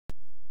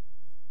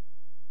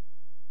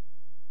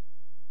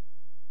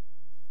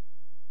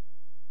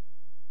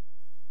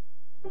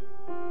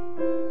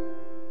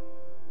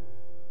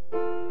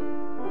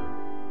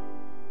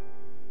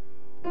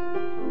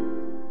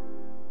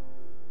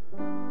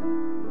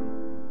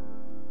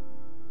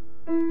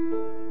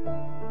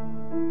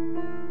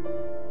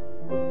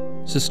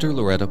Sister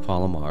Loretta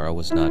Palamara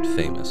was not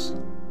famous.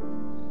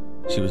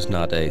 She was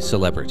not a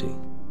celebrity.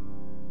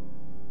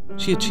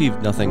 She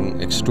achieved nothing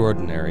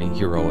extraordinary,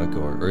 heroic,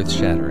 or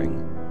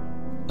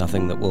earth-shattering,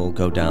 nothing that will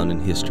go down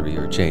in history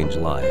or change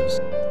lives.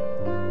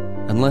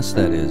 Unless,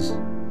 that is,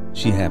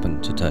 she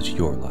happened to touch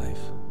your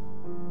life.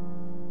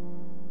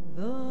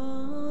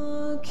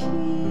 The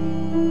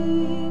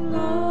King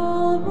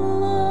of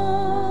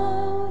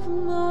Love,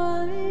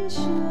 my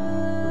shepherd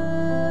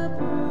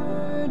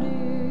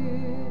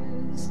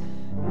is,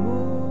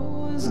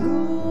 whose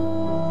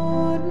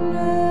goodness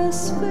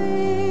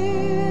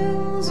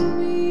fails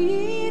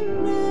me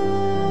never.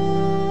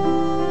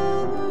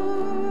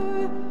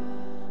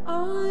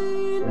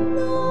 I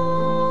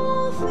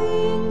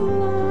nothing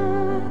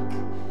lack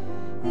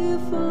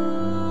if I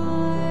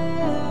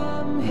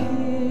am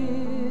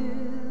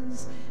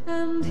his,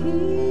 and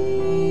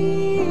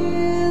he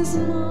is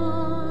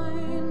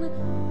mine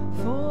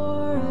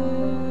forever.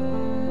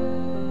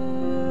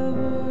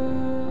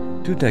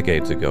 2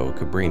 decades ago,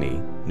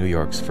 Cabrini, New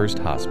York's first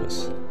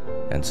hospice,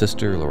 and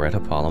Sister Loretta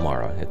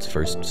Palamara, its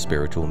first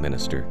spiritual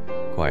minister,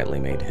 quietly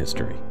made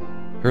history.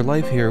 Her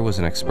life here was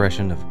an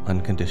expression of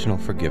unconditional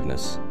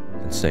forgiveness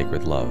and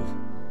sacred love,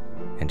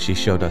 and she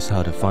showed us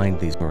how to find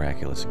these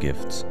miraculous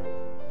gifts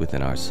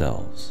within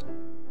ourselves.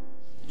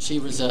 She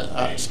was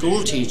a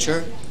school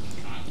teacher,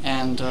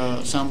 and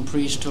some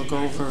priest took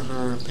over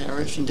her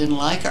parish and didn't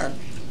like her,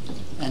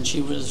 and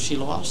she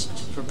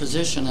lost her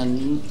position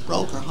and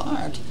broke her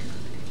heart.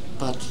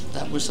 But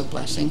that was a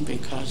blessing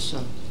because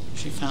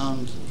she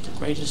found the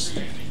greatest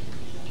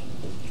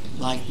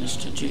likeness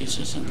to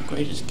Jesus and the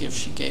greatest gift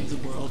she gave the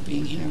world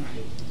being here.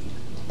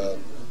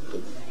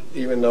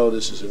 Even though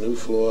this is a new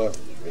floor,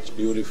 it's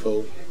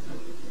beautiful.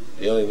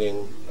 The only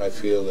thing I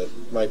feel that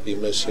might be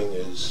missing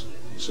is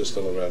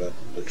Sister Loretta,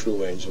 the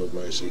true angel of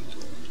mercy.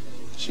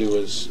 She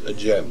was a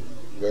gem.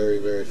 Very,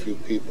 very few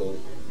people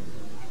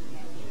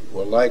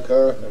were like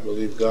her. I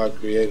believe God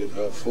created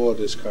her for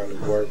this kind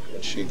of work,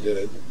 and she did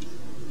it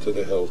to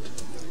the hilt.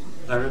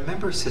 I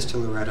remember Sister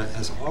Loretta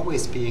as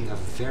always being a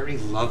very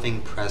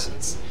loving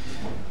presence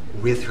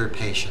with her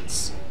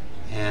patients,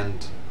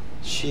 and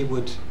she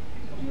would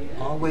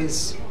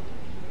always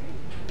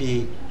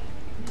be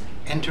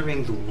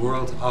entering the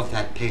world of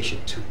that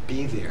patient to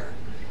be there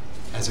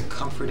as a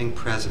comforting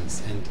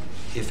presence. And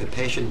if a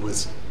patient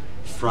was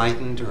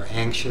frightened or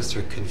anxious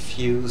or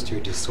confused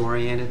or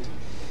disoriented,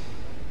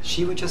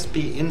 she would just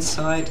be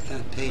inside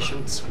that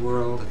patient's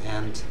world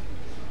and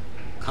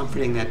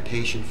comforting that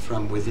patient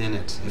from within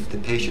it. If the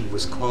patient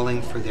was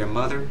calling for their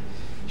mother,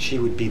 she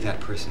would be that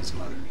person's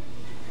mother.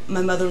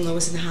 My mother-in-law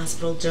was in the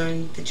hospital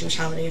during the Jewish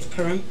holiday of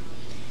Purim,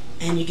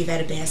 and you give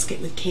out a basket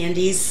with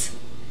candies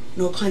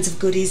and all kinds of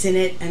goodies in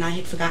it, and I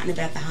had forgotten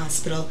about the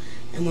hospital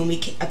and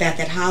about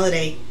that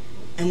holiday,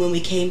 and when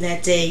we came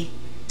that day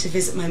to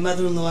visit my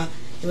mother-in-law,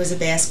 there was a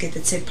basket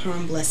that said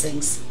Purim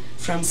blessings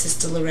from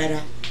Sister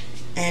Loretta,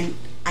 and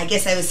I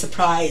guess I was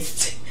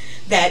surprised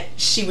that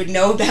she would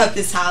know about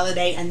this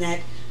holiday, and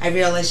that I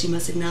realized she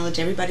must acknowledge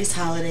everybody's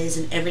holidays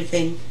and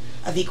everything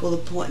of equal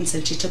importance,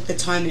 and she took the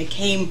time, and it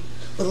came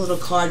with a little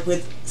card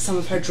with some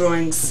of her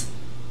drawings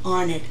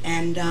on it,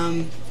 and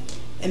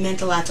it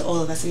meant a lot to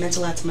all of us. It meant a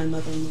lot to my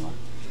mother-in-law.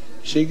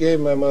 She gave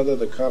my mother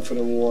the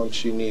confident warmth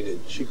she needed.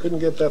 She couldn't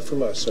get that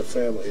from us, her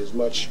family, as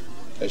much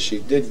as she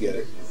did get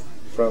it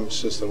from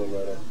Sister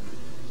Loretta.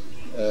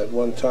 At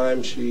one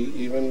time, she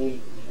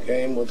even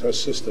came with her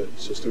sister,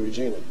 Sister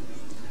Regina.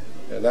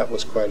 And that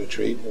was quite a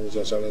treat. It was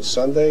just on a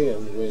Sunday,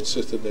 and we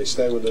insisted they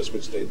stay with us,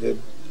 which they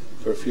did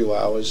for a few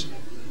hours.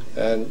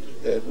 And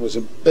it was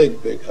a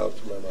big, big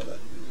help to my mother.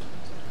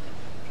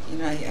 You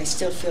know, I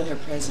still feel her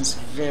presence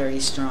very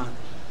strong,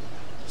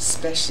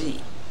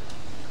 especially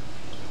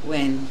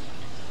when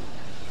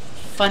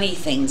funny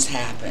things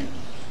happen.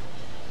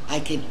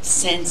 I could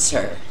sense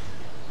her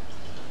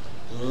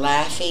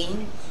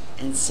laughing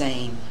and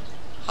saying,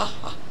 ha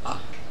ha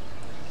ha,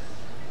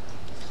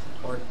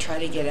 or try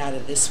to get out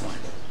of this one.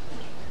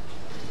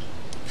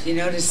 If you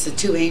notice, the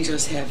two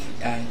angels have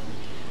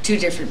 2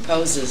 different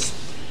poses.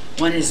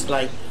 One is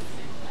like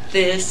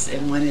this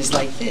and one is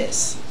like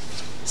this.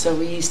 So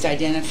we used to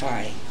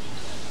identify.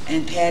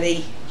 And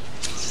Patty,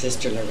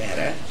 Sister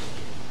Loretta,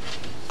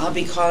 I'll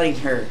be calling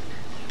her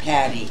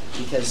Patty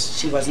because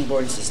she wasn't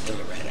born Sister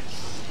Loretta.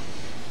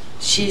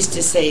 She used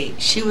to say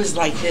she was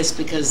like this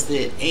because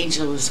the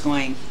angel was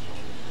going,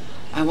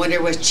 I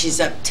wonder what she's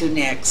up to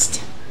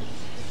next.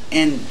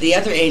 And the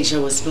other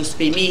angel was supposed to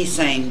be me,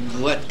 saying,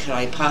 what could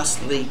I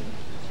possibly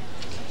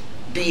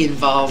be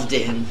involved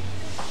in?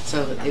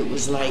 So it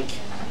was like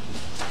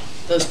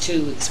those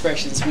 2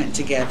 expressions went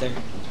together.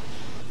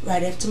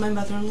 Right after my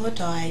mother-in-law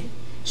died,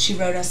 she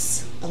wrote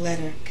us a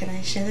letter. Can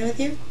I share that with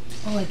you?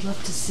 Oh, I'd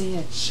love to see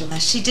it. Sure.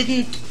 She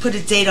didn't put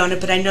a date on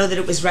it, but I know that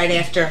it was right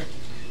after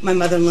my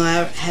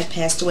mother-in-law had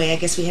passed away. I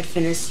guess we had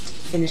finished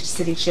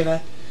sitting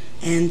Shiva.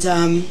 And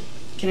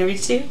can I read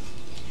it to you?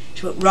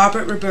 She wrote,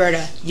 Robert,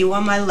 Roberta, you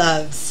are my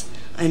loves.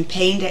 I'm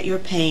pained at your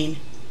pain.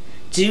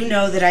 Do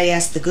know that I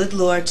ask the good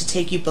Lord to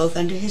take you both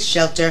under his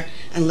shelter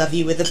and love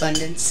you with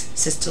abundance.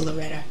 Sister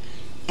Loretta.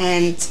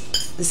 and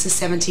this is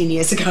 17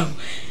 years ago,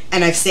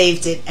 and I've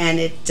saved it, and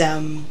it,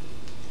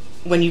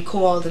 when you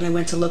called and I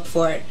went to look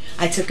for it,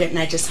 I took it and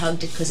I just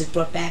hugged it because it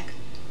brought back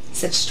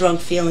such strong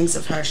feelings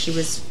of her. She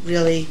was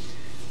really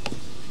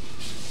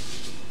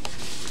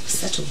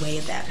such a way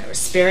about her, a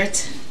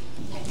spirit.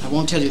 I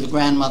won't tell you the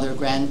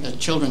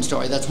grandchildren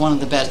story. That's one of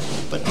the best.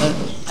 But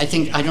I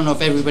don't know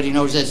if everybody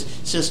knows this.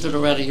 Sister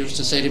Loretta used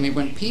to say to me,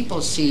 when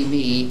people see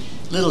me,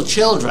 little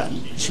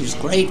children, she was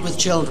great with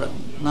children,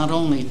 not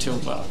only to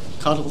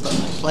cuddle them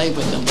and play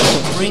with them, but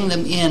to bring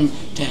them in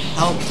to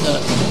help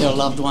their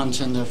loved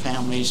ones and their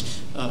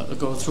families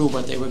go through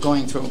what they were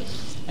going through.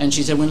 And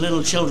she said, when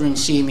little children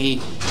see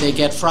me, they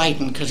get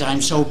frightened because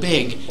I'm so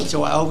big.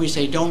 So I always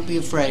say, don't be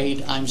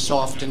afraid, I'm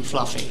soft and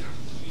fluffy.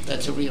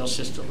 That's a real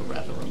Sister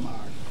Loretta remark.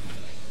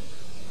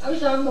 I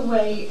was on the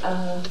way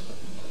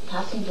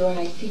passing through, and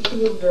I see two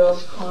little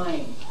girls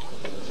crying.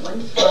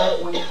 One's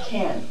 5, one's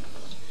 10,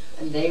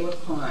 and they were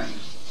crying.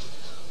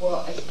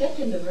 Well, I stepped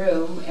in the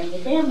room, and the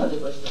grandmother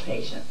was the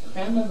patient. The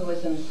grandmother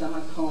was in a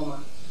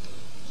semi-coma.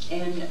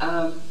 And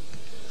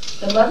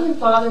the mother and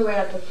father were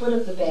at the foot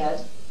of the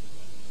bed,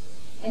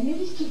 and there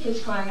was two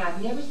kids crying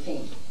I've never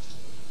seen.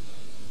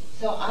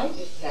 So I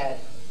just said,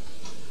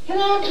 can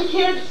I have the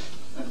kids?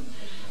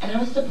 And I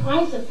was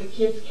surprised that the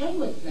kids came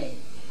with me.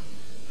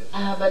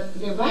 But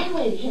they right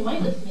away came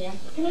right with me. I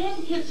said, can I have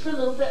the kids for a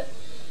little bit?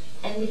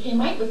 And they came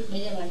right with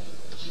me, and I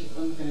said, gee,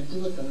 what am I going to do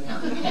with them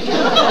now?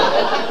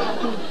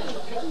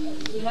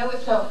 You know,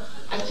 so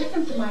I took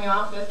them to my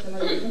office, and I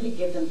was going to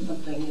give them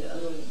something, a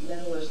little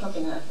medal or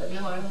something, and I said,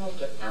 no, I don't know if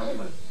they're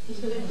Calvin.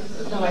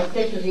 So I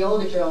said to the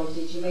older girl,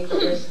 did you make the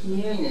first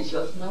communion? And she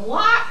goes, no,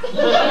 what?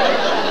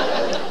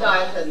 So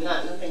I said,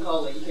 nothing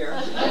holy here.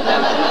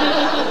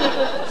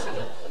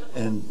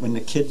 And when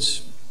the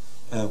kids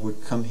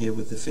would come here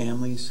with the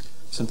families,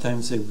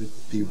 sometimes they would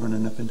be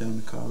running up and down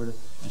the corridor,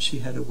 and she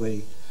had a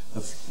way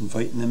of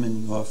inviting them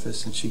in the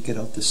office, and she'd get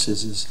out the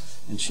scissors,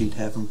 and she'd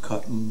have them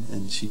cutting,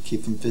 and she'd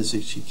keep them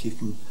busy, she'd keep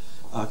them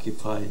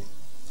occupied.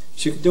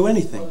 She could do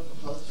anything.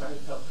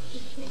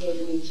 I gave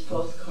them each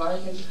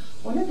postcard, and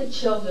one of the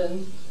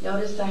children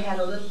noticed I had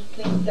a little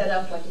thing set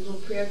up, like a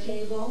little prayer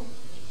table.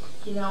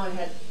 You know, I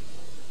had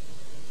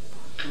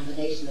a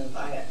combination of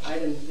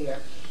items there.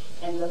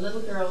 And the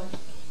little girl,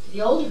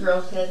 the older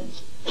girl said,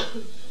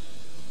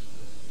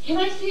 can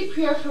I say a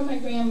prayer for my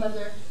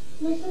grandmother?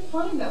 And I said,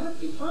 fine, that would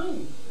be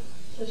fine.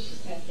 So she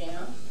sat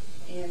down,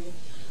 and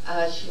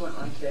she went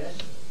like this.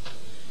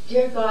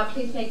 Dear God,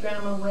 please make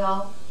Grandma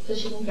well so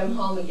she can come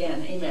home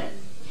again. Amen.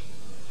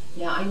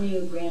 Now, I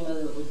knew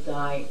grandmother would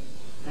die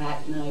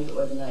that night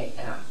or the night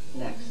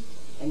next.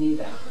 I knew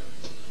that.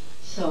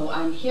 So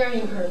I'm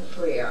hearing her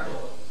prayer,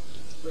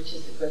 which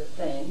is a good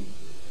thing.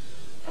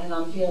 And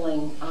I'm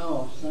feeling,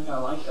 oh, she's not going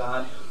to like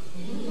God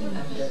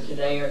after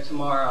today or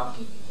tomorrow.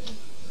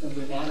 She's going to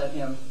be mad at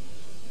him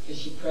because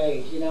she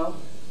prayed, you know.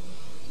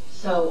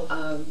 So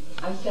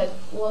I said,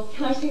 well,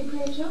 can I say a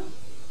prayer, Joe?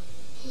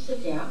 She said,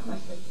 yeah. And I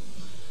said,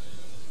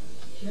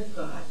 dear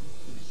God,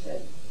 I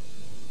said,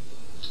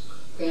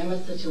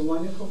 Grandma's such a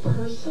wonderful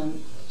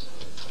person.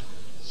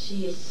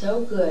 She is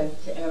so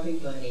good to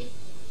everybody.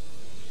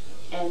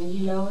 And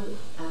you know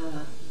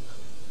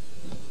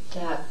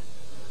that,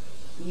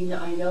 you know,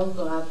 I know,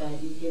 God,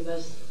 that you give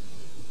us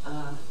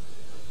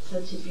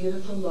such a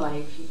beautiful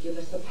life. You give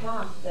us a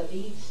path that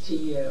leads to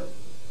you.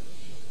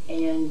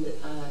 And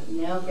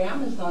now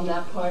Grandma's on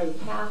that part of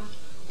the path,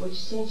 which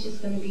soon she's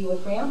going to be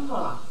with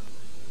Grandpa.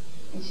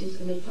 And she's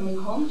going to be coming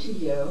home to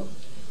you.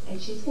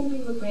 And she's going to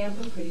be with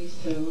Grandpa pretty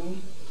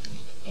soon.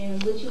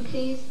 And would you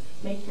please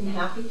make them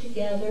happy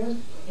together?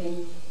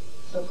 And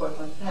so forth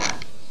like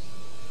that.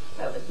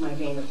 That was my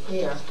vein of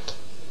prayer.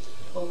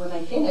 Well, when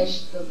I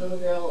finished, the little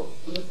girl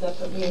looked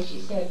up at me and she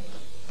said,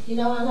 you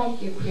know, I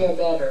like your prayer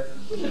better.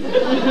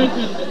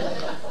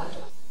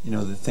 You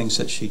know, the things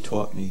that she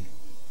taught me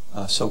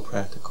are so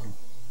practical.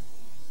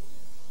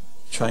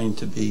 Trying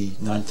to be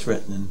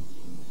non-threatening,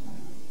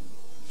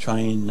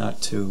 trying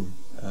not to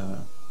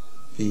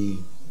be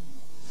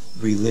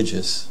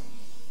religious,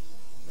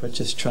 but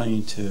just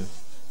trying to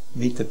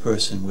meet the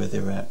person where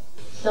they're at.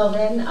 So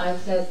then I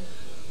said,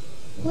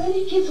 well, do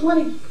you kids want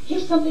to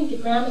give something to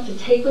Grandma to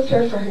take with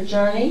her for her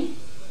journey?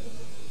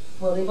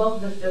 Well, they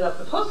both lifted up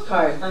the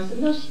postcards, and I said,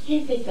 no, she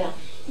can't take that.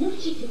 You know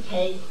what she could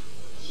take?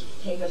 She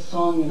could take a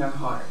song in her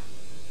heart.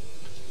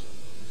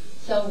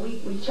 So we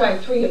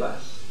tried, 3 of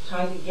us,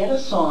 tried to get a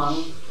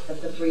song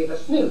that the 3 of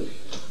us knew.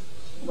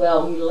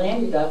 Well, we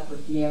landed up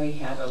with Mary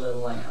Had a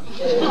Little Lamb.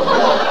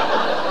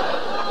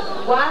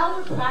 While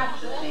we're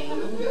practicing,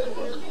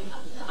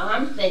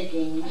 I'm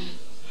thinking,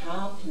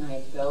 how can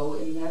I go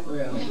in that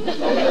room?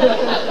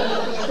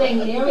 Saying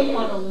Mary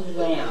Had a Little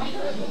Lamb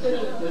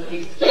with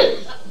these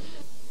kids.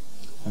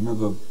 I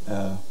remember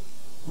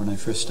when I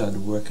first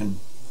started working,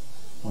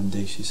 one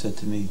day she said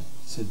to me,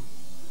 said,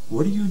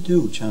 what do you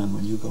do, John,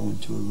 when you go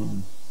into a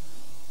room?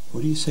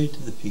 What do you say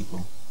to the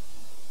people?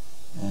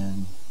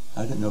 And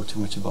I didn't know too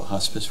much about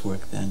hospice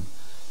work then,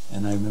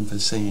 and I remember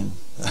saying,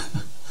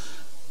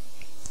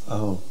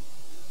 oh,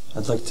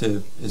 I'd like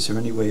to, is there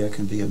any way I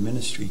can be a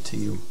ministry to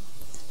you?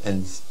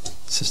 And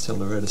Sister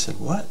Loretta said,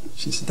 what?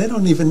 She said, they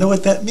don't even know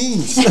what that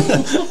means.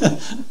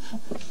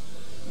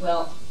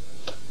 Well,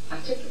 I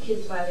took the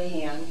kids by the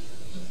hand.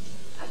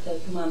 I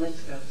said, come on,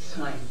 let's go, it's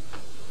time.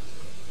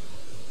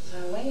 So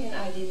I went in,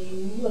 I didn't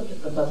even look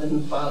at the mother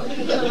and father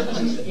because I was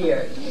too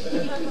scared. I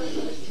was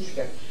too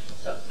scared.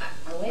 So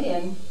I went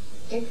in,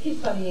 took the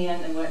kids by the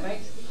hand, and went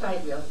right to the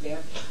side rails there.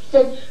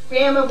 Said,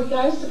 Grandma, we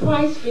got a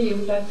surprise for you.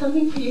 We got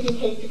something for you to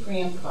take to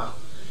Grandpa.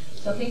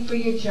 Something for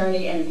your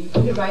journey, and you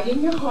put it right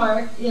in your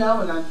heart, you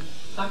know, and I'm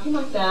talking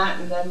like that,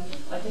 and then,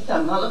 like I said,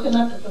 I'm not looking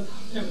up at the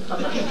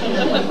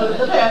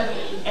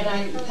and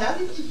I have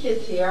these two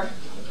kids here,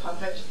 the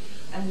puppet,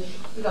 and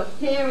we go,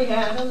 Mary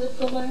had a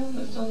little lamb,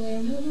 little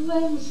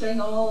lamb, we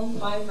sing all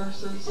 5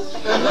 verses.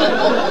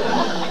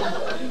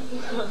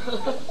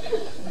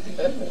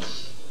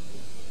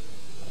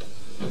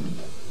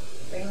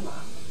 Grandma.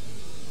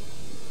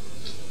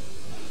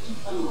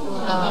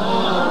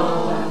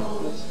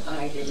 Which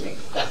I didn't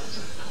expect.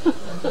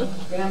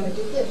 Grandma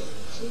did this.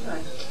 She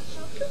went,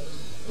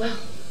 well,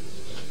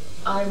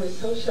 I was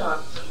so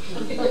shocked. I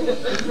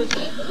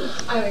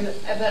mean,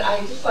 but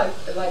I just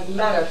like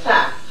matter of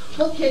fact.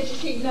 Well, kids, you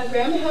see, now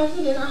Grandma has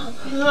it in her heart.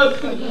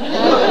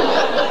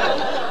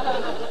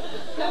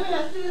 Grandma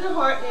has it in her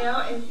heart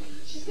now, and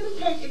she's going to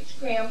take it to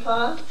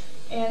Grandpa,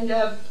 and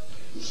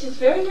she's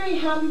very, very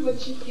happy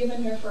what you've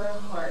given her for her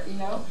heart, you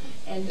know.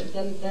 And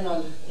then I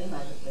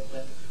looked at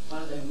the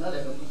father and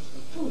mother,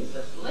 who is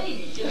this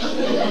lady, you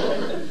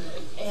know?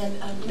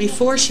 And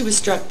before she was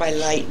struck by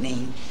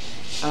lightning,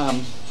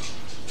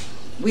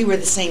 we were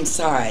the same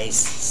size,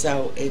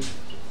 so it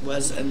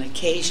was an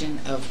occasion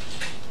of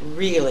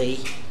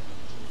really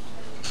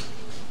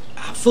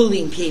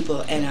fooling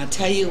people, and I'll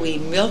tell you, we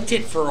milked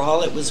it for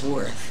all it was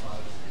worth.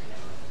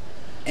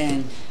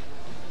 And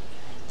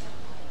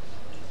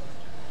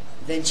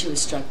then she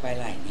was struck by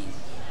lightning.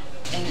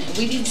 And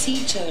we didn't see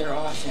each other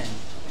often.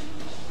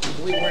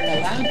 We weren't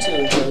allowed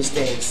to in those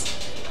days.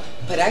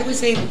 But I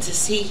was able to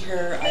see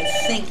her, I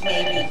think,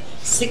 maybe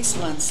 6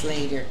 months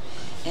later.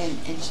 And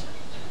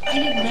I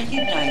didn't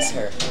recognize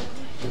her.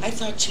 I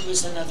thought she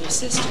was another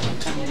sister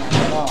coming out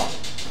at all.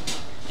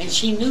 And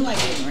she knew I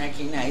didn't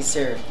recognize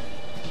her.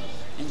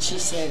 And she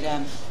said,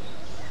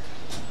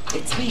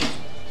 it's me,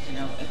 you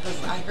know,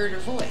 I heard her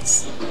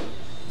voice.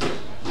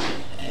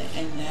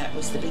 And that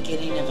was the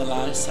beginning of a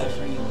lot of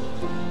suffering,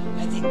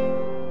 I think.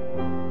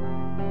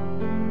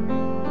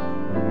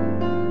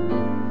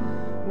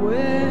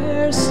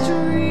 Where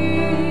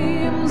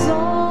streams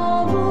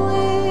of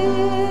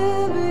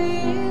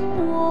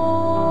living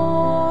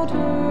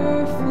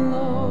water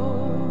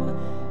flow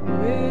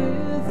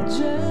with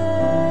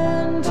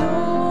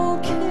gentle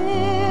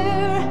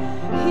care,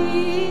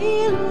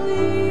 He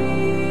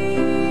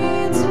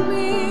leads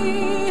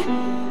me,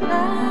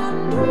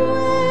 and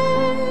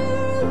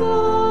where the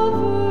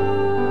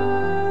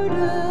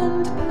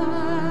verdant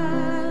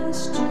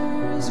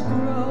pastures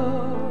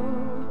grow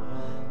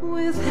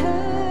with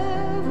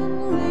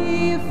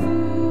heavenly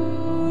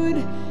food,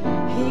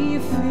 He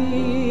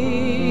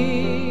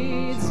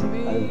feeds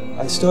me.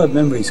 I still have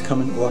memories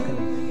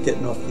walking,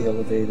 getting off the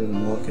elevator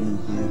and walking in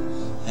here.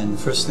 And the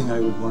first thing I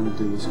would want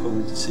to do is go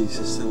in to see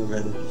Sister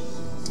Loretta.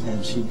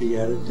 And she'd be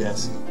at her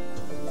desk,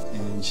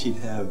 and she'd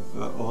have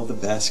all the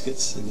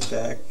baskets in the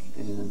back,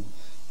 and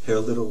her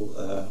little,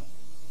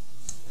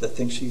 the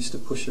thing she used to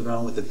push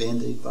around with the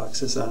Band-Aid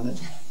boxes on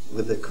it,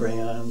 with the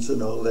crayons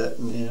and all that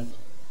in there.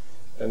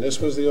 And this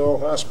was the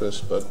old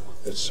hospice, but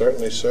it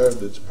certainly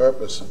served its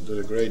purpose and did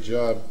a great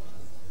job.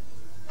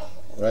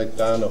 Right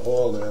down the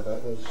hall there,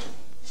 that was,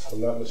 if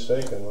I'm not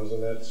mistaken,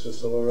 wasn't that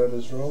Sister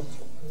Loretta's room?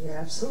 You're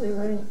absolutely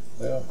right.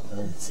 Yeah.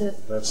 That's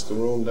it. That's the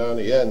room down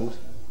the end,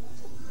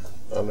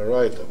 on the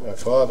right, that my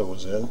father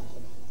was in.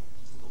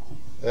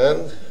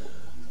 And,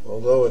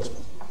 although it's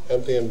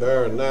empty and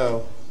barren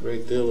now, a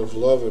great deal of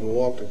love and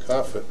warmth and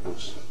comfort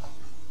was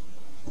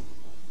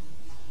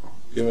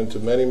given to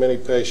many, many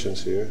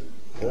patients here.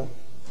 Yeah.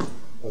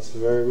 That's the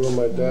very room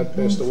my dad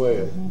passed away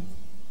in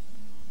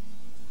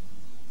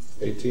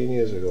 18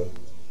 years ago.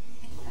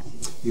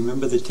 You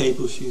remember the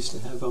table she used to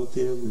have out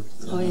there? With,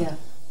 Oh, yeah.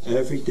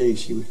 Every day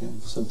she would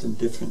have something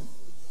different.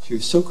 She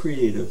was so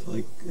creative,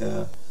 like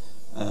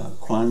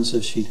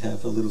Kwanzaa, she'd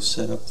have a little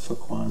setup for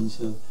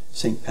Kwanzaa,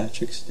 St.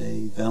 Patrick's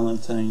Day,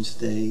 Valentine's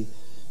Day,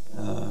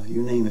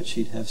 you name it,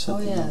 she'd have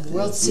something out there. Oh, yeah,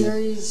 World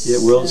Series. Yeah,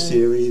 World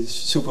Series,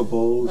 Super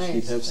Bowl, right,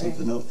 she'd have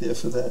something out there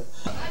for that.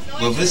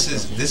 Well,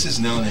 this is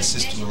known as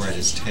Sister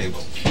Loretta's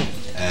table,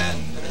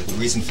 and the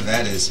reason for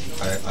that is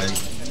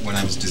when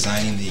I was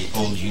designing the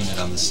old unit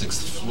on the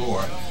 6th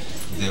floor,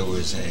 there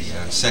was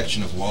a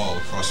section of wall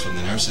across from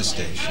the nurses'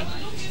 station,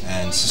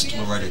 and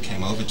Sister Loretta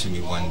came over to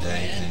me one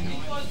day and in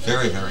a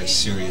very, very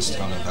serious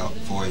tone of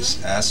voice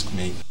asked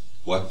me,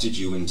 "What did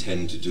you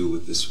intend to do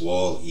with this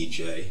wall,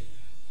 EJ?"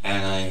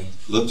 And I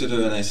looked at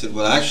her and I said,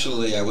 well,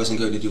 actually, I wasn't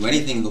going to do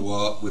anything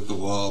with the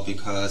wall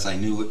because I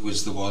knew it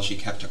was the wall she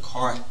kept her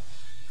cart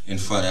in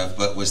front of,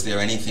 but was there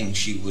anything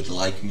she would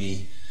like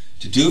me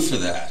to do for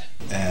that.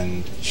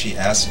 And she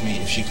asked me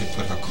if she could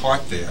put her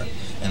cart there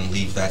and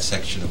leave that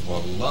section of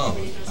wall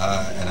alone.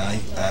 And I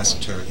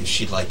asked her if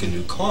she'd like a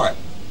new cart.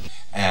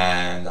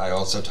 And I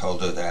also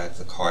told her that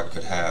the cart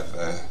could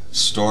have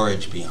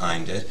storage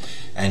behind it.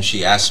 And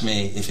she asked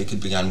me if it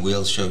could be on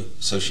wheels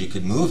so she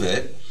could move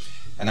it.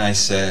 And I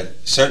said,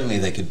 certainly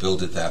they could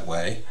build it that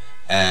way.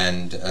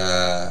 And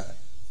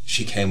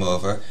she came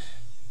over,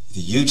 with a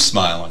huge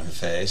smile on her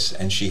face,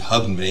 and she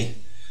hugged me.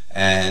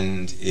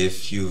 And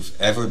if you've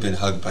ever been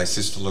hugged by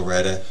Sister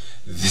Loretta,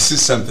 this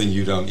is something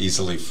you don't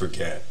easily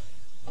forget.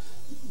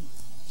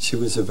 She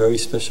was a very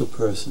special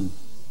person,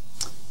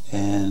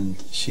 and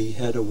she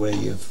had a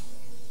way of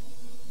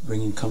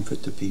bringing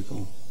comfort to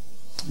people.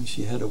 And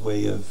she had a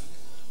way of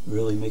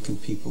really making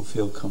people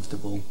feel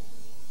comfortable,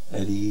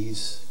 at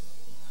ease.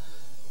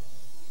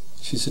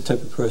 She's the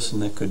type of person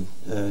that could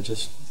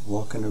just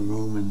walk in a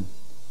room and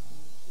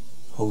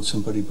hold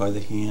somebody by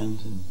the hand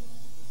and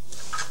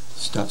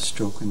start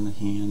stroking the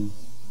hand,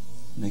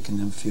 making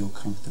them feel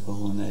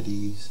comfortable and at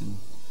ease, and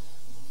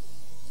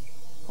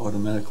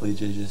automatically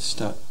they just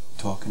start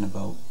talking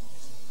about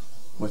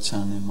what's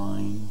on their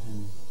mind,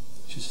 and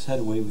she just had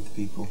a way with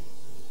people.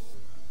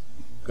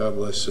 God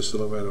bless Sister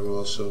Loretta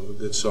also, who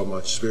did so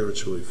much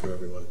spiritually for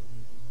everyone.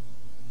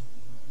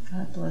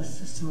 God bless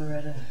Sister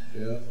Loretta.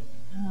 Yeah.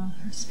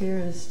 Her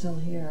spirit is still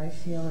here. I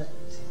feel it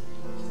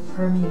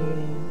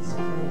permeating this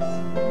place.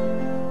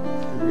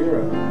 You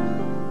hear her.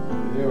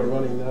 You hear her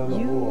running down the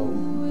hall.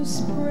 You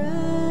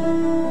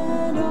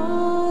spread a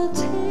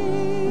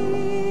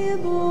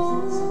table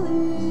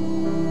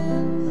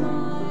in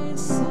my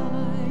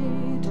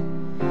sight.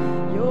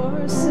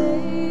 Your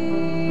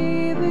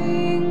saving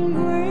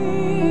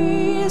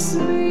grace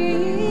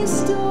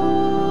bestowing,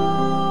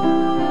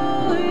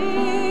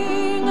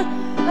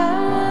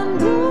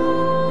 and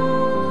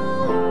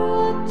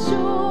what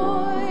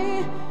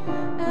joy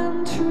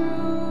and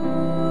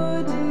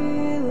true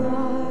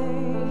delight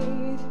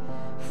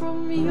from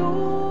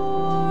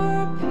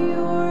your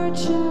pure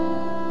chalice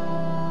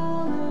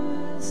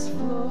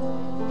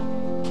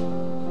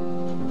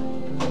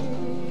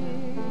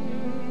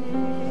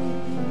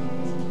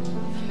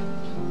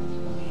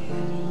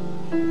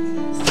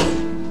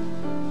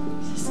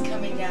Just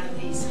coming down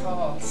these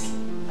halls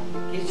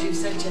gives you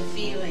such a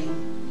feeling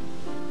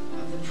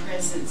of the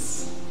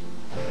presence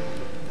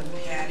of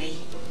Patty.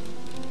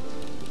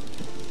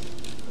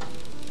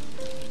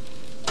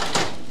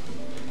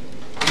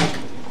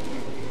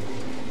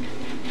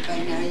 By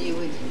now you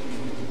would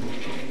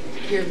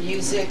hear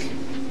music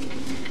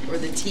or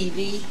the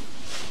TV.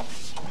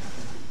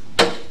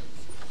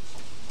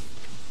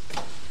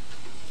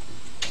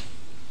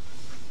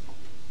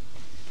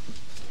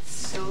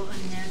 So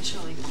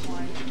unnaturally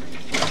quiet.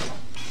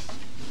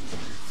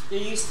 There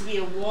used to be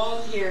a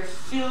wall here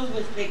filled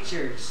with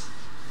pictures.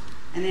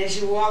 And as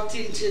you walked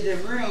into the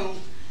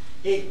room,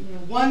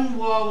 one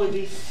wall would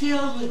be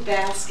filled with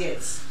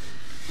baskets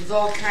with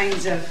all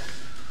kinds of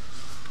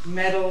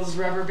medals,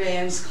 rubber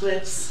bands,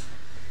 clips.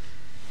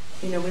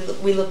 You know,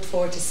 we looked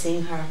forward to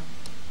seeing her.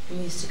 We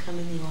used to come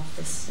in the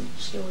office, and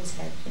she always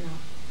had, you know,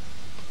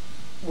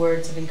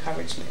 words of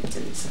encouragement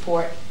and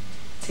support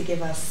to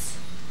give us.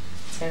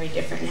 It's very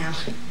different now.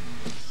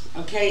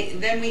 Okay,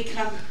 then we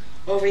come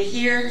over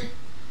here.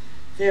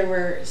 There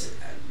were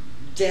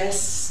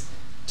desks,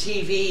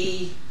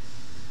 TV,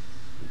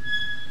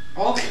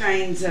 all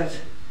kinds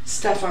of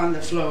stuff on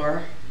the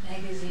floor.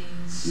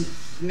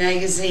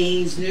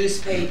 Magazines,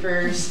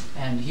 newspapers.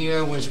 And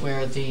here was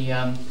where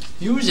the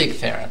music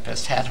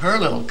therapist had her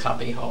little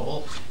cubby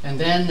hole, and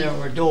then there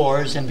were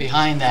doors, and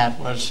behind that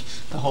was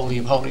the Holy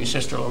of Holies,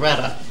 Sister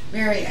Loretta.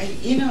 Mary,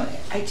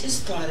 I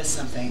just thought of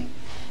something.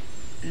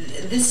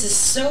 This is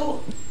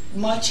so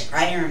much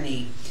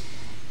irony.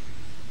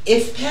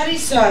 If Patty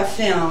saw a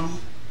film,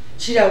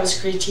 she'd always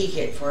critique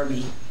it for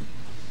me.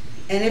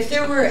 And if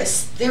there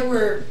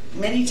were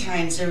many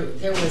times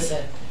there was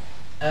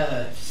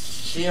a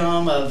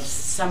film of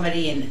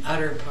somebody in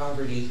utter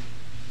poverty,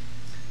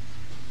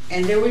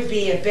 and there would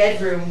be a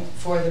bedroom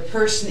for the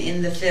person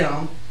in the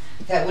film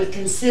that would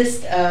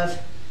consist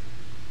of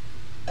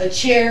a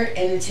chair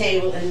and a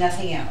table and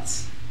nothing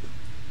else,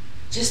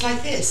 just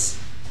like this.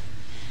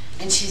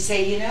 And she'd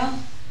say, you know,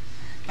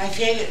 my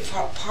favorite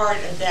part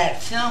of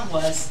that film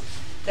was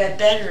that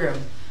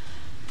bedroom.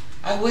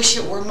 I wish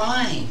it were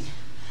mine.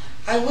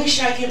 I wish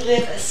I could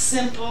live a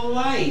simple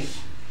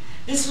life.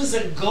 This was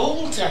a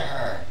goal to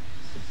her.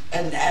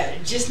 And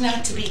just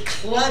not to be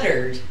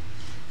cluttered.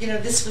 You know,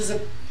 this was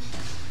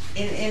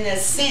in a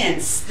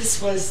sense,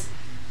 this was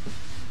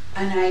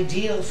an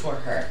ideal for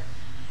her.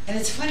 And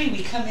it's funny,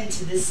 we come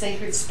into this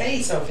sacred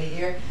space over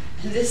here,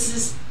 and this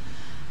is,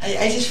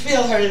 I just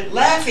feel her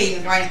laughing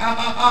and going, ha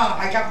ha ha,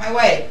 I got my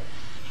way.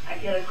 I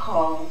get a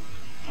call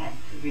at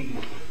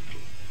Cabrini.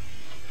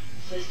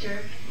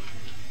 Sister,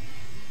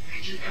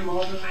 could you come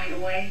over right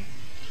away?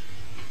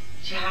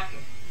 Jack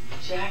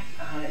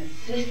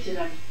insisted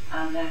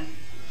on that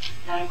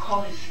I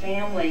call his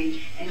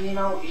family, and you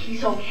know,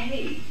 he's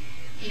okay.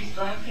 He's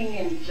laughing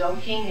and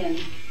joking, and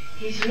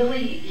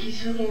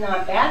he's really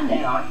not bad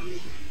now.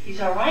 He's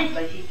all right,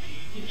 but he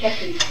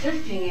kept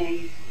insisting,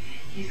 and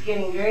he's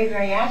getting very,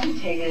 very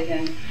agitated,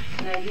 and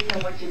I didn't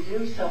know what to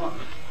do, so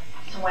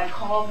I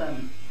called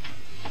them.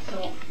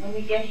 So when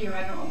we get here,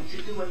 I don't know what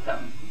to do with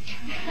them.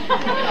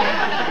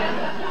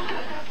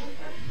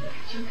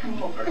 Could you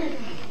come over?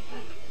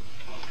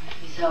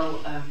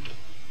 So I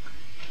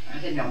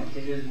didn't know what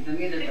to do with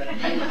them either, but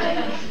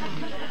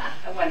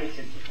I wanted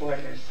to support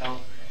her, so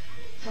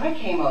I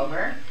came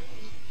over.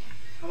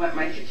 I went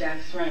right to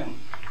Jack's room.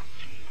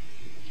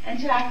 And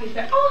Jack is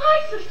there. Oh,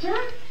 hi, sister.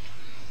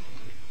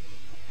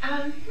 Come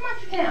on,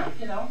 sit down.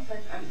 You know, so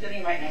I'm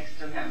sitting right next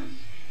to him.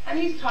 And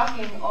he's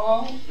talking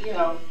all, you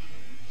know,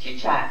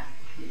 chit-chat.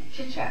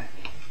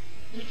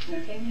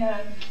 Nothing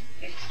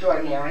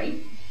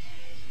extraordinary.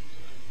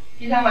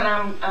 You know,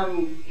 and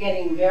I'm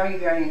getting very,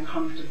 very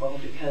uncomfortable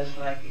because,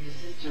 like, his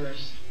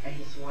sisters and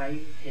his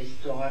wife, his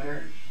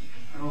daughter,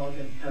 are all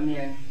going to come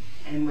in,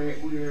 and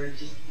we're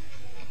just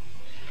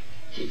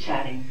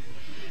chit-chatting.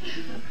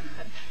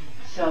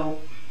 So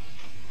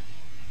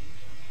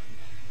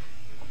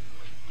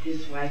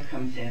his wife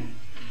comes in,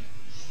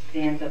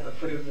 stands at the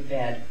foot of the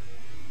bed,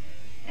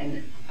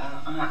 and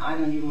I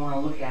don't even want to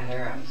look at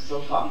her. I'm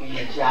still talking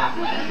to Jack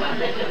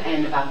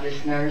and about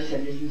this nurse,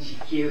 and isn't she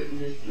cute, and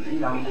this, you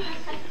know.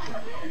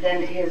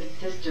 Then his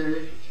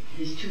two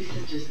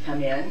sisters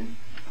come in.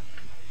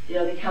 You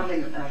know, they come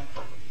in a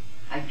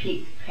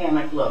peaked,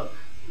 panic look,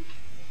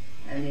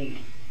 and they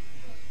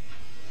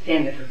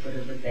stand at the foot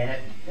of the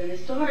bed. Then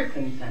his daughter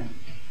comes in.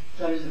 His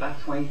daughter's about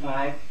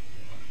 25.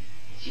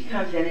 She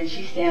comes in and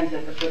she stands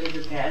at the foot of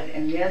the bed,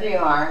 and there they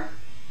are,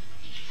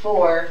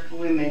 4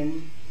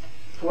 women,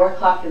 4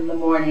 o'clock in the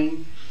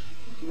morning,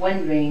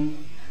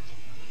 wondering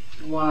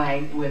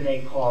why were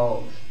they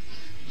called.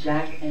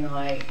 Jack and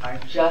I are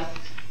just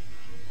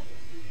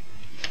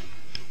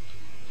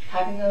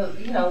having a,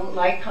 you know,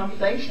 light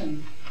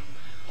conversation.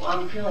 Well,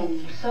 I'm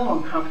feeling so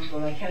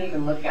uncomfortable I can't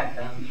even look at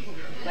them.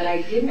 But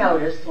I did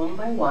notice, one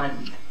by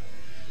one,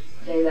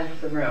 they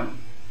left the room.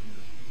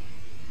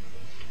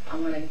 I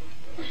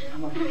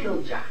want to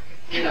kill Jack,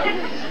 you know.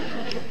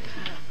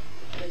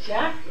 But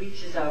Jack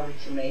reaches over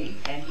to me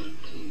and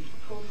he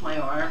pulls my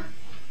arm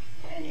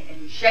and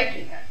he's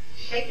shaking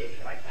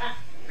it like that.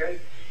 He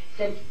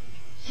said,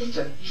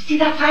 "Sister, you see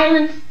that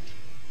silence?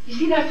 You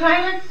see that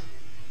silence?"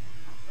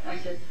 And I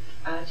said,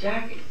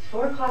 "Jack, it's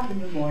 4 o'clock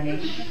in the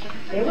morning.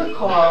 They were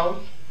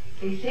called.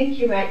 They think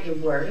you're at your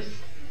worst.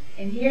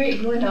 And here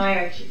you and I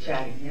are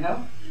chit-chatting, you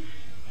know?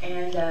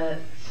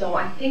 And so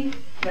I think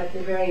that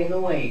they're very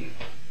annoyed."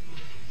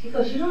 He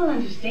goes, "You don't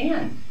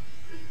understand.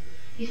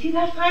 You see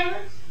that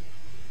silence?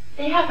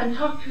 They haven't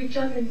talked to each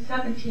other in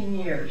 17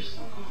 years.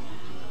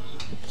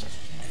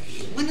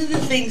 One of the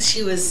things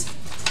she was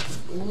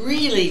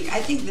really, I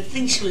think the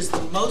thing she was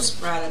the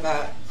most proud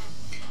about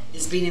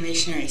is being a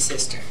missionary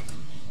sister.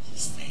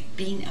 Just like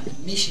being a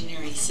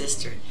missionary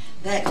sister.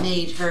 That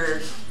made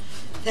her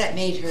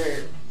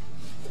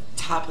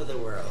top of the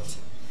world.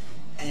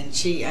 And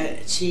she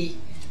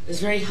was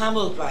very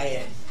humbled by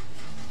it.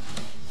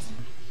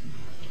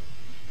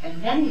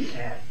 And then he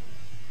said,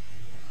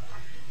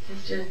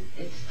 "Sister,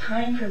 it's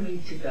time for me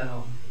to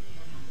go.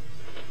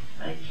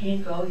 I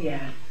can't go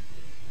yet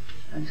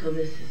until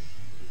this is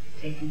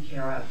taken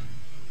care of.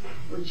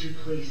 Would you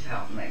please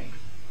help me?"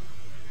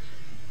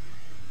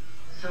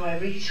 So I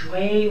reached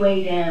way,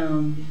 way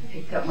down,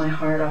 picked up my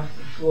heart off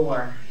the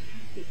floor,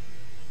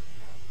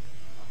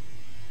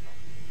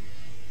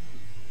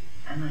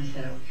 and I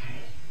said,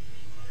 "Okay."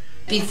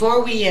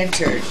 Before we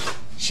entered,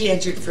 she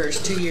entered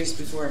first, 2 years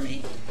before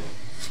me.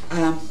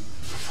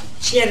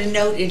 She had a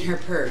note in her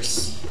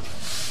purse,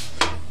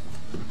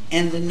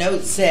 and the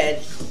note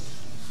said,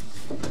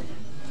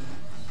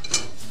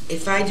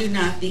 "If I do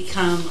not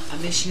become a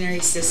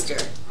missionary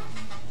sister,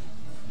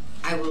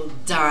 I will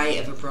die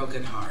of a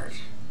broken heart."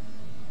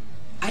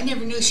 I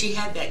never knew she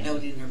had that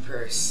note in her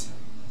purse,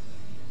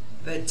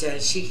 but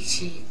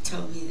she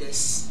told me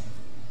this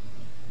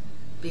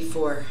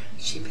before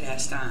she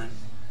passed on.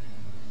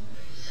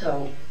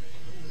 So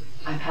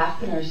I passed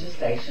the nurse's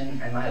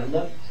station, and I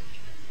looked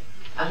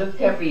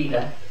at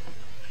Rita,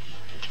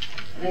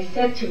 and I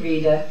said to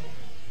Rita,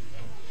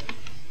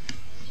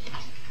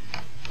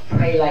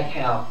 "Pray like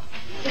hell."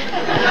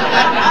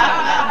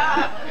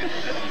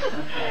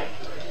 Okay.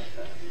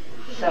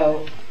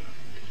 So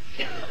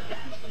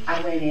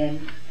I went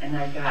in and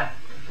I got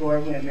 4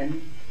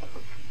 women.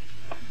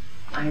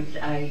 I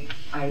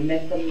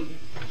met them,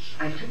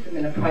 I took them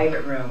in a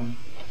private room.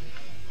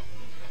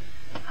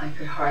 I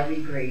could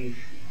hardly breathe,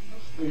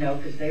 you know,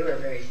 because they were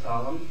very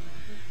solemn.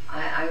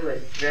 I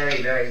was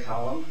very, very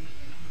solemn.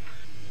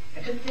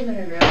 I took them in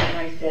a room and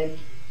I said,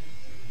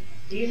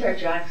 "These are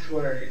Jack's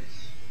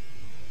words.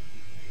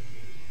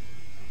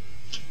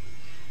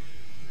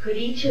 Could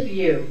each of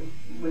you,"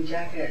 when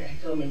Jack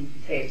had told me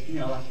to say it, you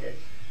know, like this,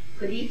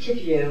 "could each of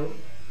you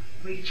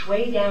reach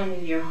way down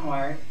in your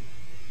heart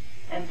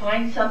and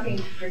find something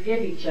to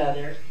forgive each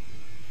other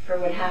for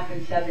what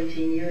happened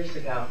 17 years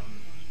ago?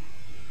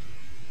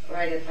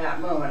 right at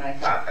that moment, I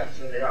thought that's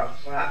when it all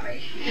slapped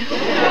me, you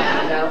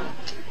know?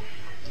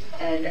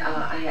 And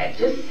I had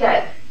just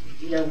said,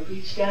 you know,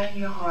 reach down in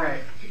your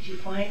heart. Could you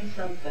find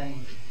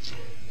something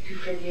to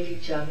forgive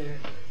each other,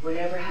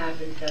 whatever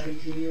happened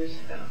 17 years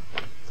ago?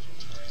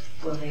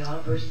 Well, they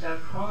all burst out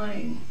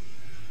crying,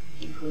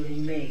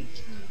 including me.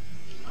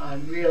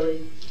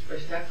 Really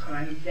burst out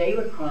crying. They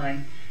were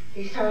crying.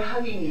 They started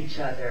hugging each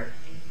other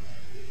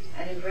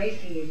and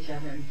embracing each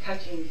other and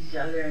touching each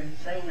other and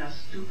saying how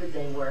stupid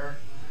they were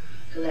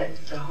to let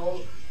the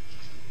whole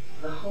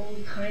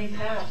time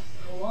pass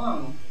so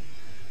long,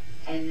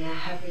 and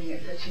having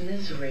such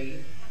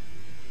misery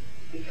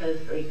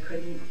because they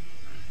couldn't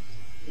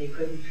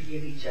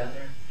forgive each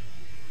other.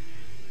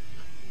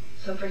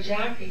 So for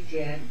Jack, they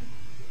did.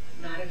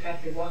 Matter of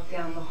fact, they walked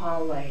down the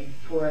hallway,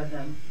 4 of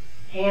them,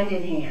 hand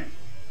in hand.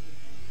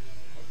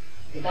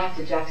 They got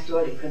to Jack's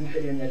door, they couldn't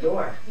fit in the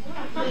door.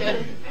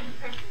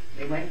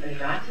 They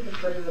got to the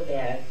foot of the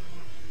bed,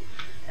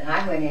 and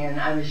I went in.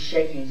 I was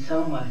shaking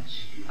so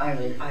much. I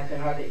was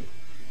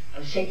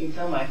shaking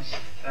so much.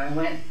 I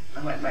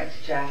went right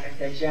to Jack. I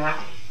said, Jack,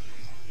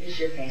 here's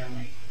your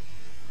family.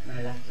 And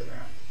I left the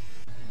room.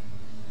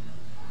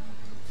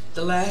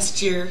 The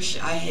last year,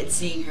 I had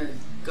seen her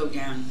go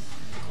down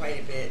quite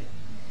a bit.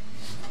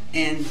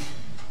 And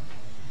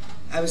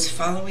I was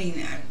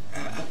following,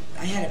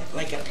 I had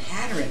like a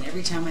pattern.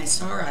 Every time I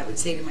saw her, I would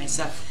say to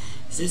myself,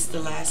 is this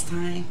the last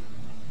time?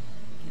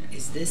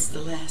 Is this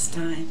the last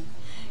time?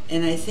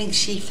 And I think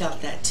she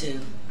felt that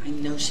too. I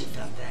know she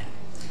felt that.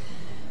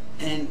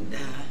 And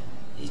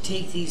you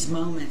take these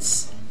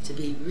moments to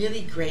be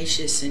really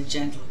gracious and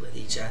gentle with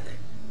each other.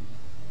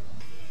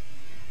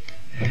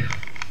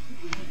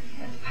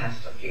 That's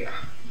Pastor here.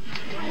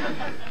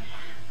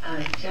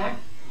 Jack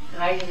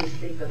died in his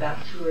sleep about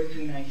 2 or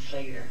 3 nights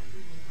later.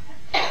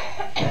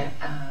 But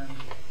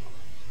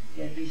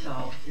they had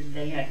resolved, and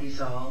they had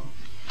resolved.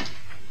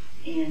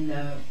 And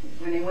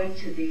when they went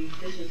to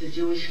this was a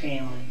Jewish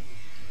family.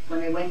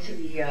 When they went to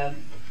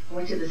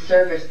the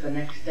service the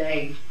next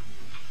day,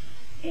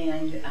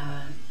 and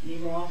they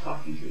were all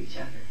talking to each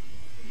other.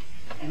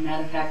 And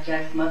matter of fact,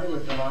 Jack's mother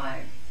was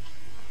alive,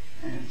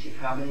 and she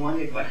probably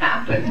wondered what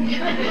happened.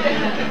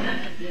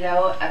 You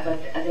know,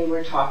 but they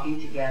were talking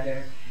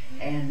together,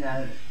 and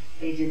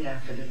they did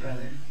that for the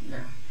brother,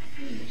 for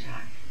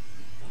Jack.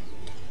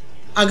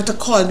 Agatha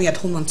called me at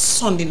home on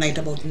Sunday night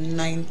about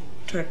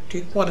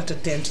 9:30,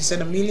 9:45. She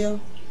said, Amelia.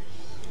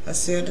 I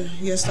said,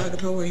 yes,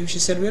 Agatha, how are you? She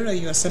said, where are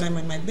you? I said, I'm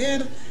in my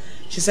bed.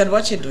 She said,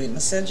 what you doing? I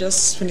said,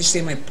 just finished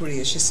saying my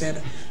prayer. She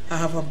said, I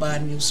have a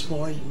bad news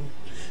for you.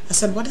 I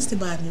said, what is the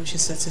bad news? She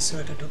said, Sister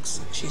Loretta,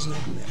 she's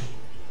not well.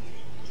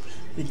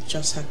 We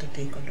just had to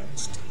take her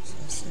downstairs.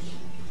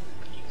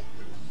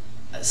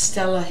 I said,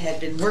 Stella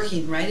had been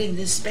working right in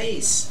this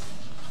space,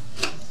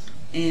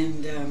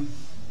 and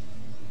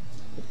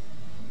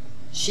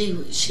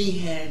she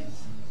had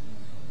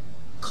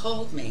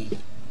called me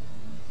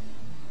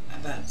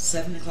about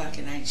 7 o'clock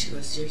at night. She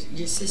goes,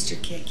 your sister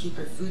can't keep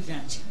her food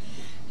down.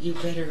 You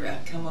better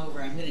come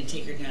over. I'm going to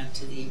take her down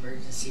to the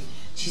emergency.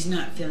 She's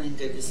not feeling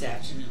good this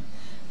afternoon.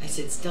 I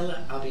said,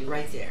 Stella, I'll be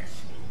right there.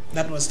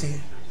 That was the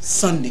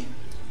Sunday.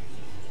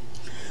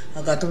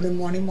 I got up in the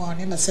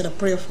morning, I said a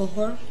prayer for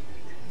her,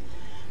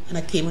 and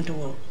I came into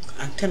work.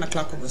 At 10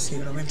 o'clock I was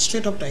here. I went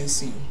straight up to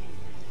ICU.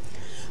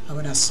 And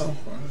when I saw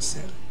her, I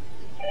said,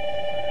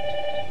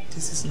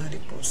 this is not the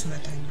person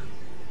that I know.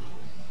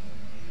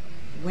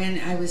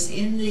 When I was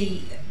in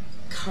the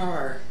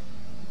car,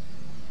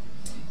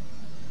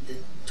 the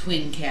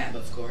twin cab,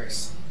 of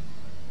course,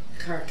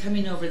 car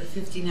coming over the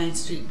 59th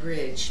Street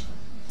Bridge,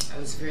 I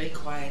was very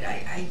quiet.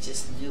 I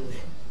just knew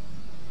it.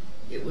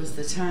 It was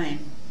the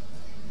time.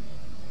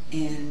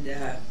 And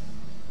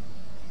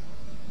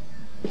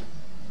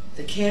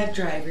the cab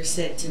driver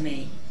said to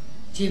me,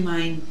 do you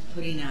mind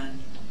putting on,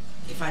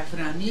 if I put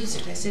on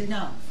music? I said,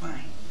 no,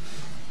 fine.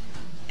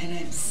 And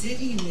I'm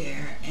sitting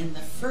there, and the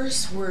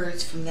first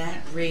words from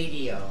that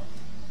radio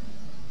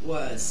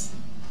was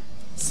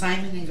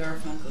Simon and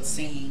Garfunkel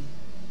singing,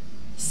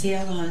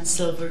 sail on,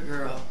 silver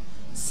girl,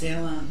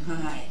 sail on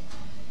high.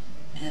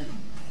 And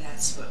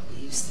that's what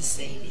we used to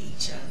say to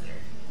each other.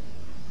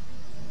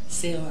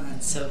 Sail on,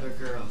 silver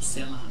girl,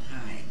 sail on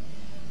high.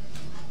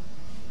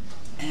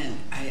 And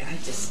I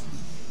just,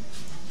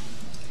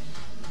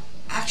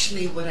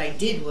 actually what I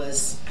did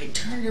was, I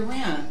turned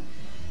around,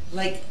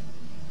 like,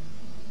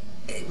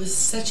 it was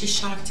such a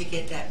shock to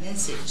get that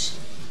message.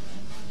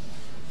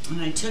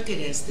 And I took it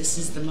as, this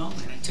is the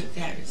moment. I took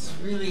that as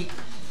really,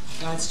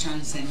 God's trying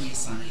to send me a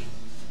sign.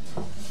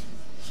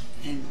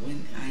 And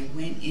when I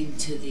went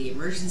into the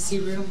emergency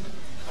room,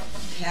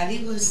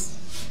 Patty was,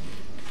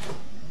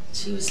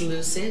 she was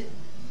lucid,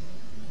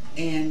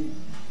 and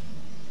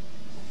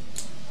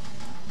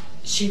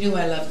she knew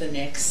I loved the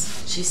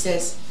Knicks. She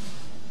says,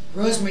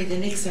 Rosemary, the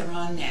Knicks are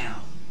on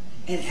now.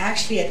 And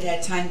actually at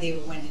that time they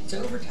went into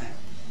overtime.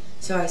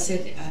 So I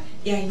said,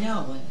 yeah, I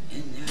know,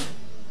 and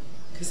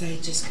because I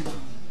had just come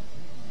home.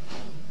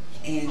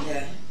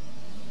 And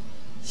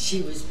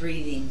she was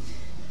breathing,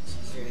 she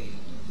was very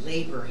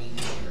laboring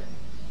here.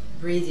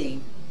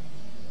 breathing.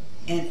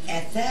 And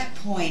at that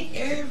point,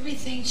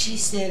 everything she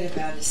said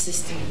about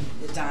assisting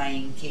the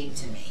dying came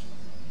to me.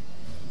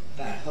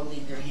 About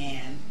holding her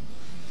hand,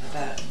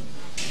 about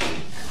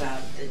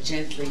the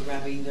gently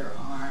rubbing their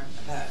arm,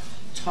 about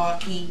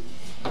talking,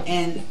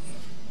 and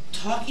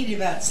talking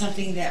about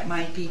something that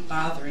might be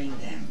bothering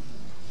them.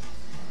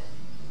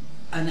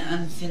 An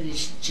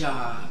unfinished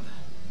job,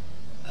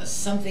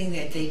 something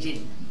that they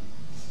didn't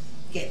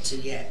get to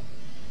yet.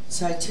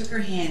 So I took her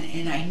hand,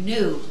 and I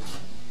knew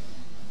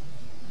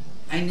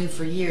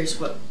for years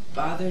what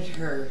bothered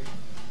her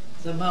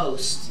the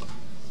most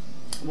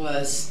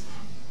was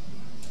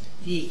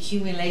the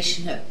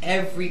accumulation of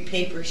every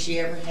paper she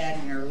ever had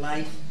in her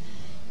life,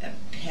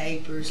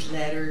 papers,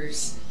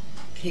 letters,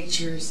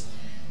 pictures,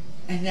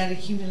 and that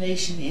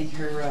accumulation in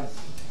her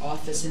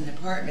office and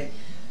apartment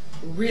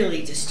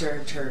really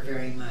disturbed her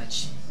very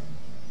much.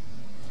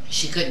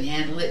 She couldn't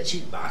handle it,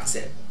 she'd box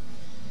it.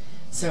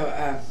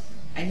 So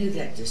I knew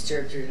that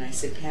disturbed her, and I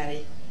said,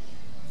 Patty,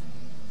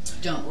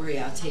 don't worry,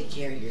 I'll take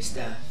care of your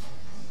stuff.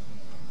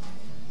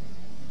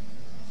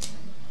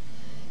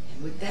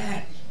 And with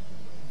that,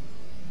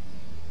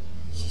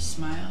 she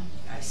smiled.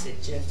 I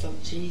said, gentle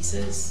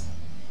Jesus,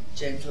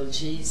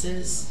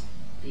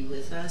 be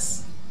with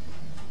us.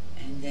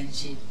 And then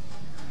her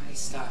eyes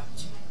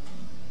stopped.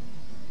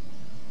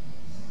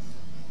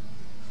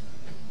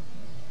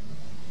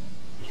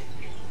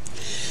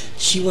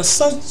 She was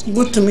so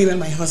good to me when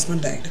my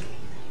husband died.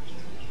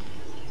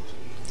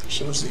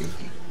 She was there.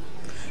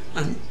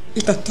 And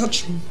it had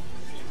touched me.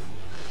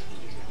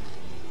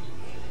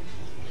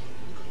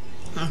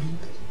 And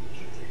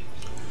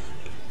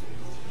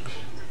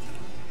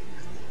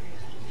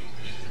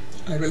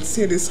I will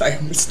say this, I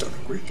have missed her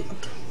a great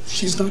lot.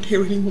 She's not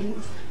here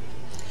anymore.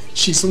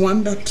 She's the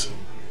one that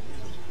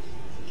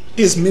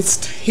is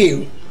missed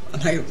here,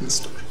 and I have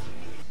missed her.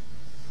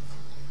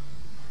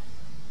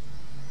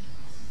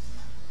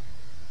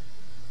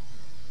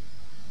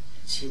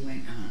 She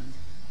went on.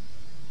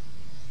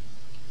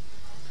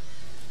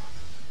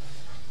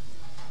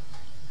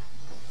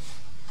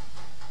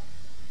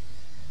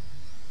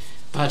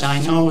 But I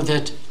know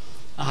that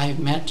I've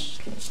met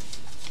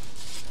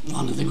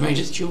one of the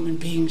greatest human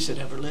beings that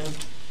ever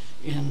lived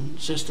in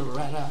Sister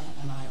Loretta,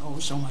 and I owe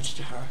so much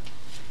to her.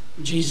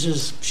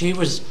 Jesus, he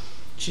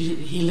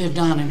lived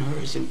on in her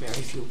as in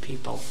very few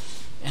people,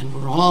 and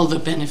we're all the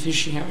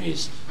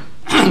beneficiaries.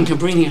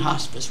 Cabrini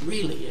Hospice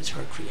really is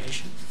her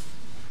creation.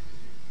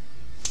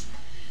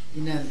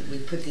 You know, we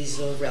put these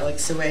little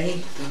relics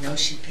away. We know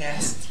she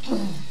passed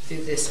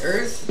through this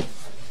earth.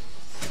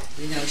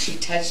 We know she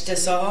touched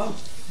us all.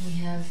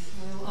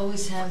 We'll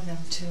always have them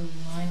to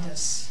remind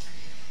us.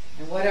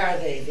 And what are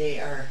they? They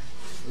are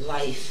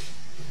life.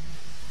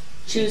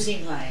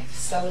 Choosing life,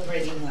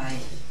 celebrating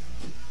life.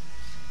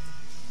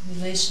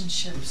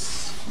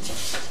 Relationships.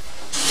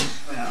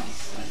 Well, I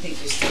think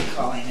you're still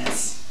calling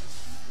us.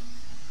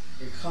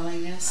 You're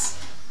calling us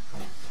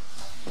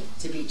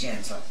to be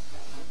gentle.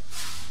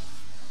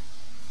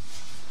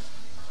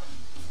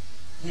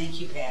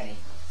 Thank you, Patty.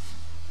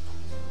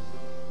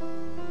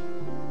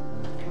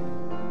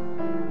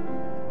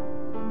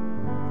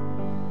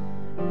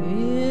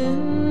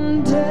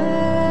 In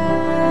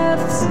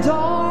death's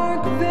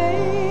dark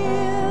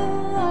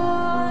veil,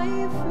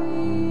 I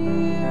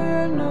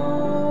fear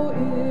no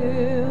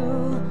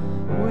ill.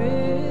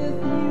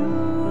 With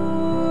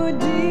you,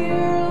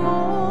 dear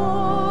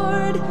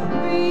Lord,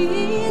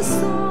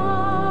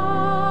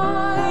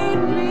 beside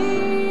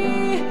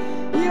me,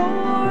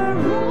 your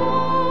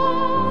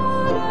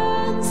rod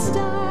and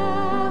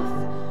staff,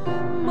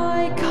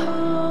 my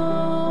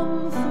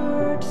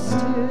comfort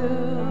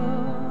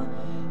still.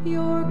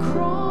 Your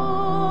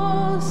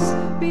cross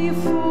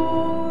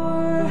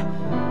before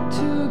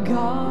to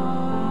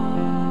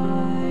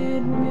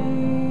guide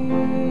me.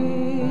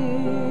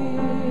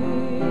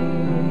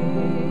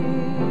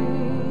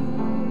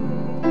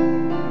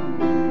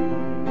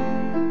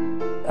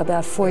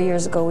 About 4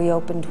 years ago, we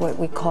opened what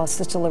we call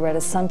Sister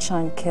Loretta's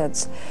Sunshine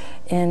Kids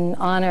in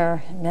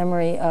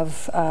memory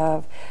of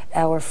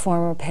our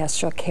former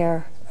pastoral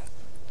care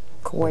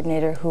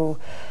coordinator who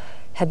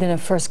had been a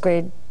first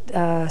grade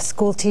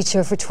school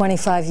teacher for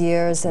 25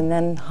 years and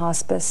then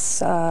hospice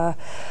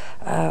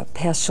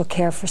pastoral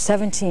care for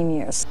 17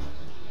 years.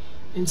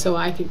 And so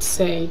I could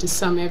say, to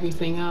sum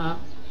everything up,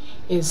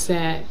 is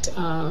that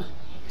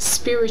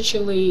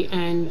spiritually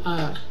and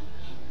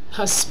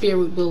her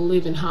spirit will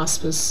live in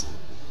hospice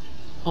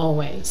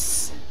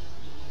always,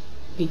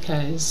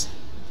 because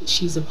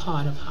she's a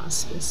part of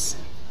hospice.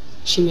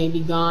 She may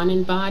be gone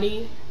in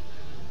body,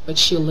 but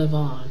she'll live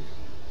on,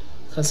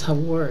 because her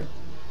word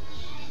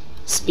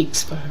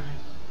speaks for her.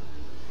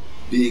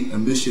 Being a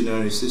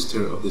missionary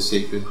sister of the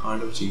Sacred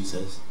Heart of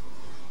Jesus,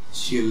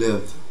 she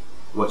lived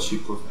what she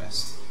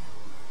professed.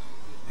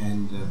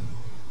 And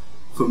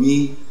for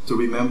me, to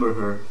remember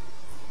her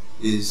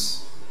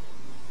is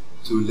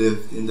to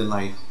live in the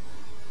light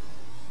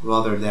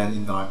rather than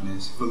in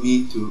darkness. For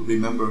me, to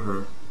remember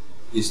her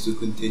is to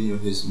continue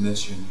his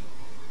mission,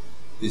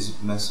 his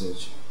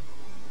message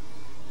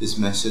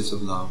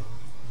of love.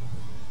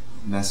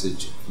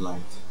 message of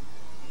light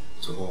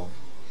to all.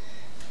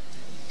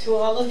 To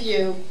all of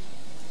you,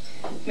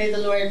 may the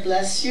Lord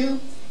bless you.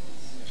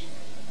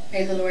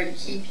 May the Lord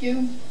keep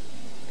you.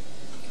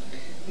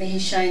 May He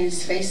shine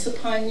His face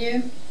upon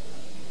you.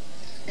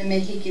 And may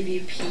He give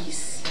you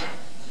peace.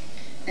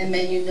 And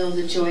may you know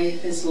the joy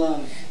of His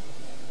love.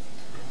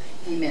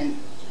 Amen.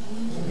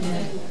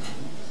 Amen.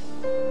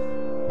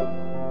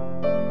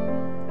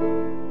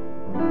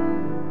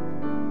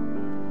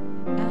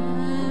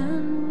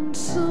 And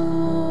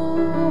so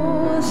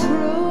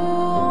through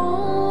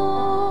all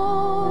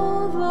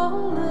the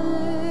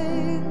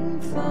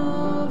length of